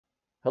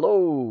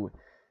Hello!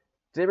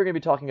 Today we're going to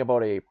be talking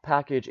about a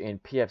package in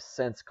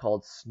pfSense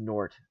called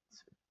Snort.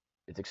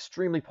 It's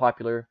extremely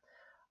popular.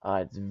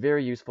 It's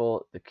very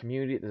useful. The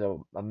community, there's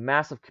a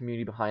massive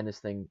community behind this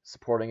thing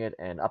supporting it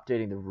and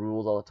updating the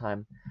rules all the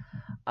time.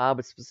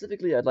 But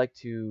specifically, I'd like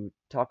to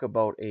talk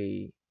about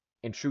a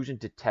intrusion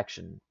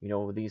detection. You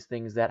know, these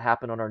things that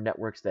happen on our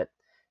networks that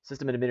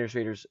system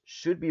administrators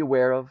should be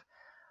aware of,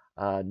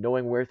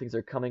 knowing where things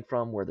are coming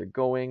from, where they're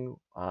going,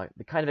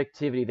 the kind of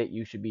activity that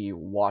you should be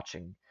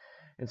watching.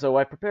 And so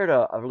I prepared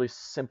a really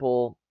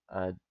simple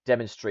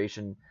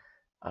demonstration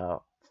uh,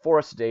 for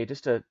us today,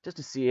 just to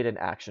see it in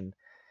action.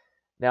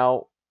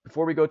 Now,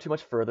 before we go too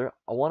much further,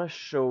 I want to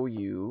show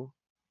you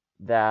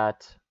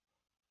that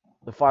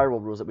the firewall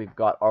rules that we've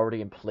got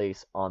already in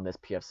place on this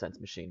pfSense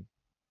machine.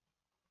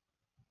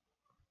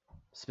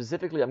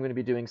 Specifically, I'm going to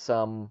be doing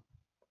some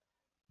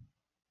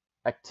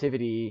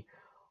activity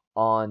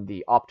on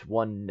the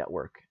opt1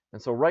 network.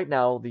 And so right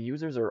now, the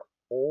users are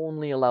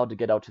only allowed to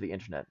get out to the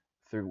internet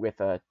through with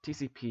a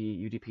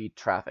TCP UDP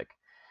traffic.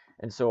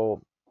 And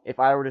so if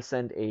I were to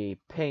send a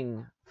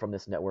ping from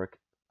this network,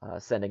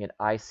 sending an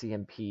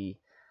ICMP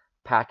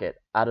packet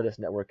out of this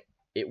network,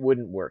 it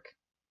wouldn't work.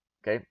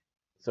 Okay,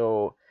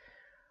 so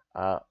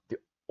the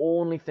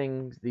only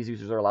thing these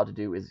users are allowed to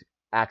do is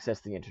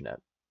access the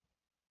internet.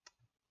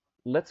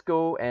 Let's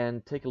go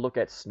and take a look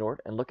at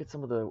Snort and look at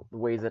some of the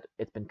ways that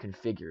it's been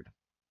configured.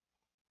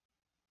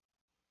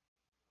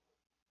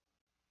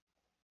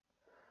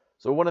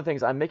 So one of the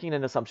things, I'm making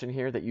an assumption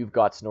here that you've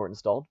got Snort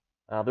installed.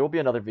 There will be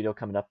another video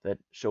coming up that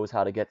shows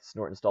how to get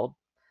Snort installed.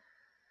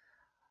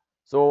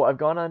 So I've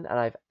gone on and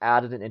I've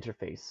added an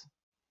interface,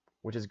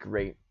 which is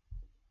great.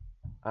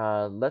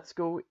 Let's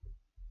go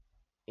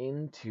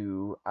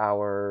into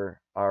our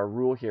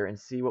rule here and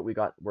see what we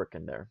got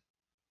working there.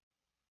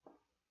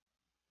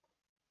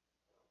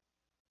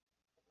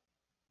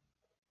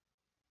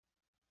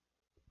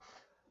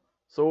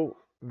 So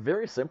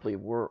very simply,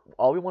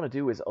 all we want to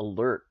do is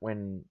alert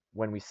when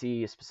we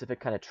see a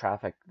specific kind of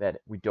traffic that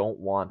we don't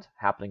want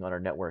happening on our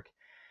network.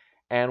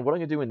 And what I'm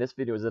going to do in this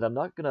video is that I'm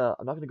not gonna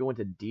go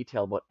into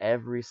detail about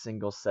every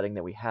single setting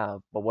that we have,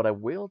 but what I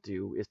will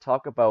do is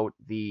talk about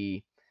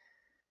the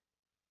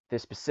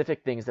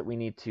specific things that we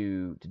need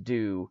to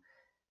do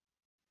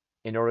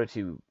in order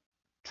to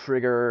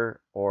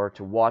trigger or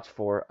to watch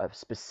for a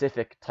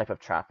specific type of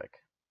traffic.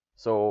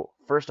 So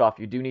first off,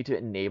 you do need to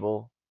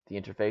enable the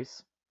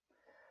interface.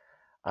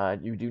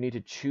 You do need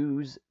to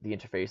choose the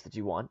interface that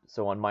you want.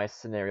 So on my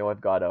scenario,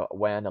 I've got a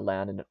WAN, a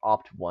LAN, and an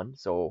opt1.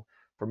 So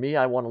for me,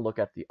 I want to look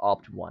at the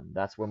opt1.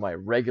 That's where my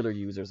regular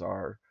users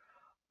are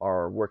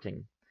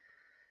working.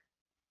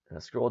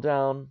 And scroll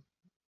down.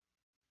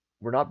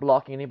 We're not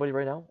blocking anybody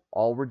right now.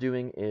 All we're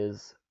doing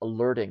is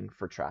alerting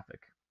for traffic.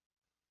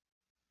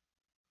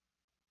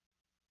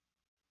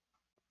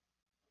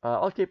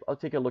 I'll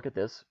take a look at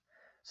this.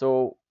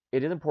 So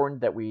it is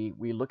important that we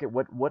look at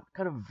what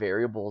kind of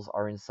variables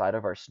are inside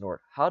of our Snort.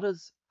 How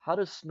does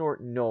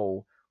Snort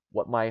know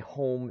what my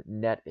home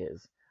net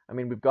is? I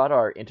mean, we've got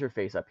our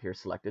interface up here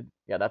selected.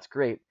 Yeah, that's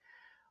great.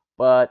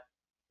 But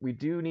we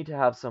do need to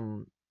have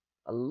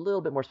a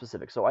little bit more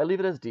specific. So I leave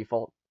it as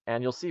default,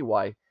 and you'll see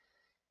why.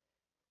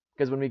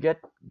 Because when we get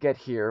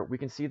here, we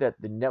can see that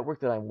the network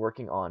that I'm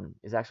working on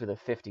is actually the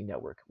 50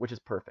 network, which is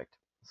perfect.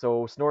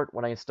 So Snort,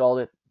 when I installed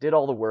it, did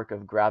all the work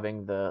of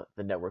grabbing the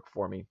network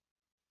for me.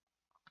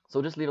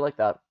 So just leave it like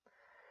that.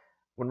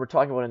 When we're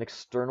talking about an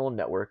external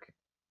network,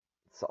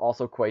 it's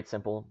also quite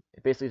simple.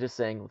 It's basically just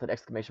saying, with an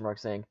exclamation mark,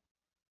 saying,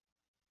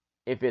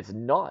 if it's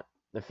not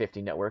the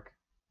 50 network,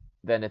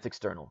 then it's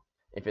external.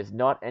 If it's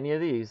not any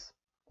of these,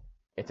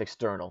 it's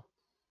external.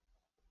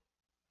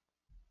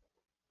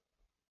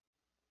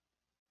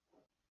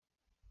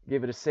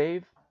 Give it a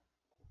save.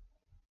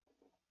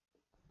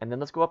 And then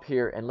let's go up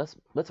here and let's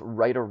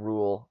write a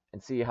rule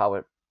and see how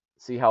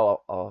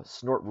a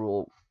Snort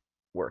rule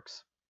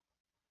works.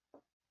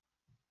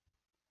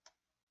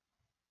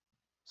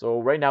 So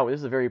right now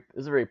this is a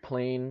very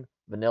plain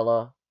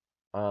vanilla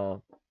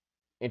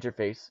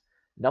interface.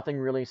 Nothing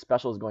really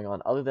special is going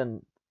on other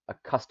than a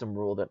custom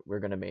rule that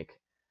we're going to make.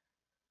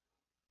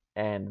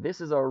 And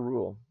this is our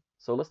rule.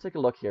 So let's take a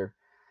look here.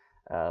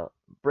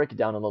 Break it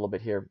down a little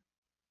bit here.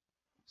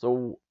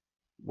 So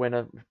when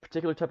a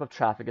particular type of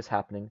traffic is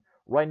happening,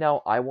 right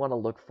now I want to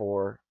look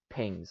for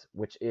pings,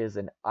 which is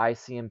an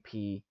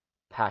ICMP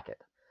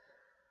packet.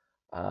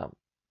 We're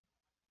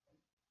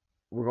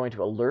going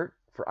to alert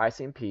for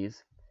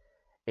ICMPs.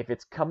 If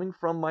it's coming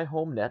from my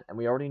home net, and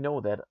we already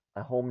know that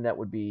a home net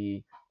would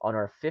be on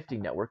our 50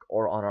 network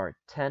or on our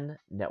 10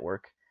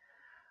 network,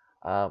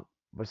 but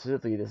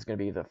specifically this is going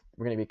to be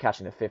we're going to be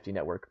catching the 50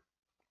 network.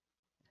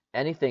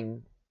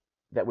 Anything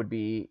that would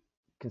be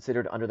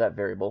considered under that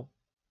variable,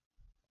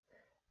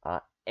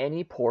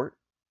 any port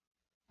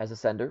as a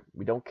sender,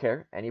 we don't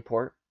care, any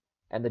port,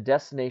 and the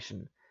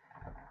destination.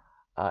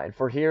 And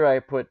for here I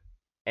put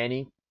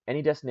any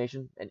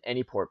destination and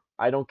any port.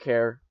 I don't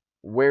care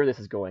where this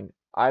is going.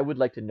 I would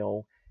like to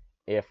know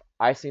if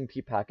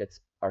ICMP packets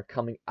are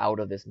coming out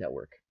of this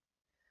network.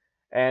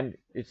 And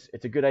it's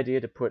a good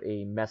idea to put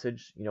a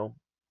message,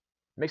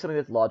 make something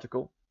that's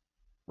logical.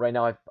 Right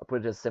now, I've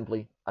put it as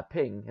simply a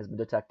ping has been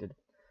detected.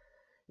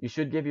 You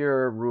should give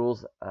your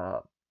rules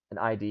an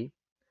ID,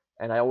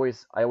 and I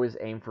always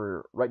aim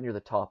for right near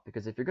the top,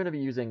 because if you're going to be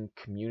using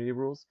community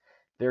rules,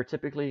 they're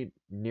typically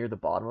near the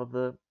bottom of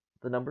the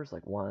numbers,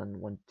 like 1,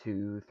 1,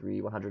 2,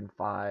 3,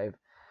 105.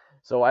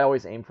 So I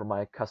always aim for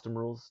my custom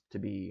rules to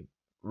be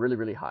really,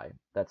 really high.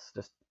 That's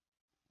just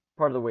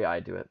part of the way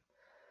I do it.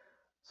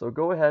 So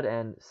go ahead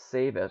and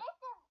save it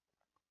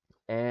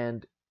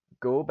and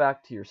go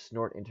back to your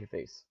Snort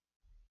interface.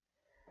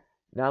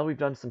 Now that we've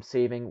done some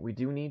saving, we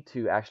do need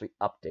to actually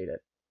update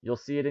it. You'll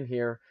see it in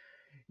here.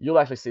 You'll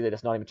actually see that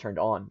it's not even turned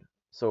on.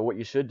 So what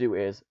you should do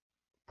is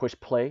push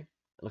play.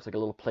 It looks like a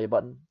little play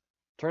button.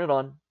 Turn it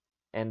on,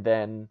 and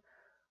then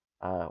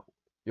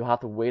you'll have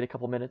to wait a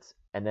couple minutes,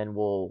 and then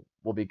we'll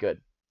be good.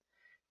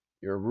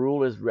 Your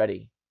rule is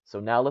ready. So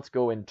now let's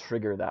go and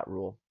trigger that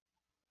rule.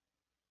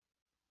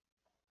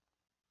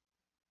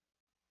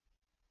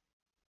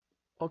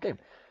 Okay,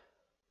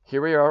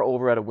 here we are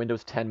over at a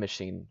Windows 10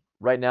 machine.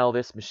 Right now,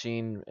 this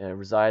machine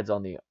resides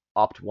on the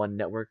opt1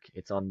 network.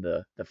 It's on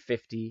the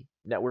 50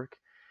 network.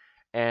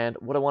 And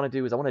what I want to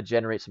do is I want to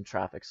generate some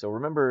traffic. So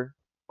remember,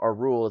 our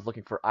rule is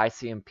looking for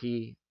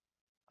ICMP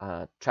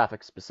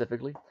traffic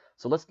specifically.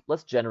 So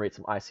let's generate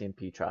some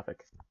ICMP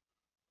traffic.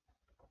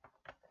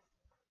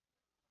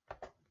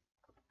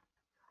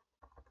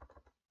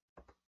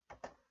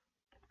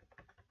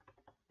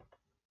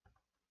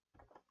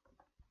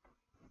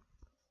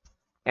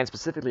 And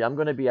specifically, I'm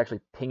going to be actually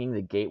pinging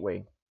the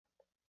gateway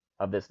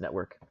of this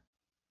network.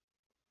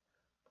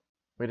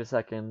 Wait a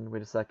second,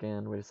 wait a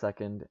second, wait a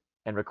second,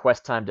 and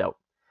request timed out.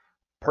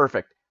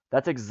 Perfect.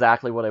 That's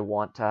exactly what I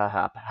want to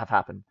have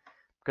happen.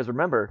 Because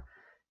remember,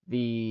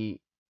 the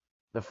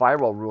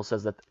firewall rule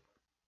says that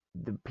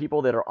the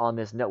people that are on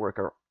this network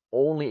are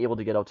only able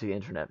to get out to the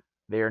internet.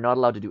 They are not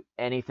allowed to do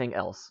anything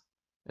else.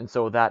 And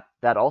so that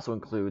also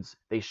includes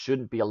they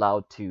shouldn't be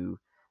allowed to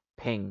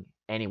ping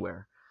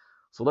anywhere.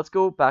 So let's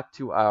go back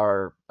to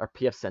our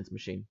pfsense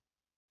machine.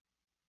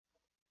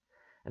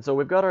 And so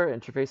we've got our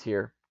interface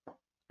here.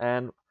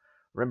 And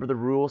remember, the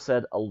rule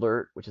said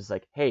alert, which is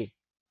like, hey,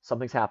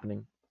 something's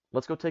happening.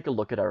 Let's go take a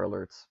look at our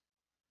alerts.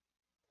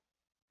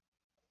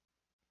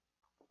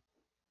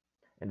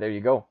 And there you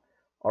go.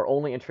 Our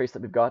only interface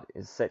that we've got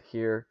is set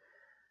here.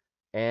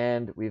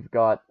 And we've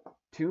got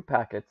 2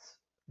 packets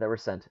that were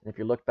sent. And if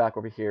you look back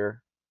over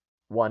here,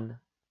 1,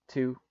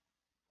 2,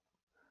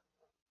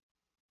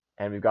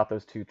 and we've got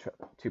those two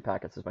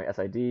packets. There's my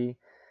SID.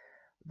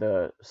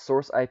 The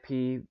source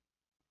IP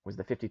was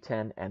the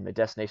 5010, and the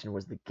destination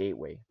was the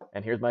gateway.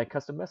 And here's my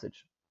custom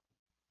message.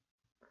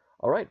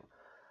 All right,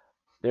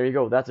 there you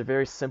go. That's a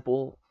very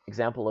simple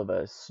example of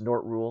a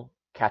Snort rule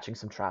catching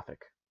some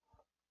traffic.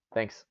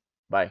 Thanks.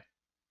 Bye.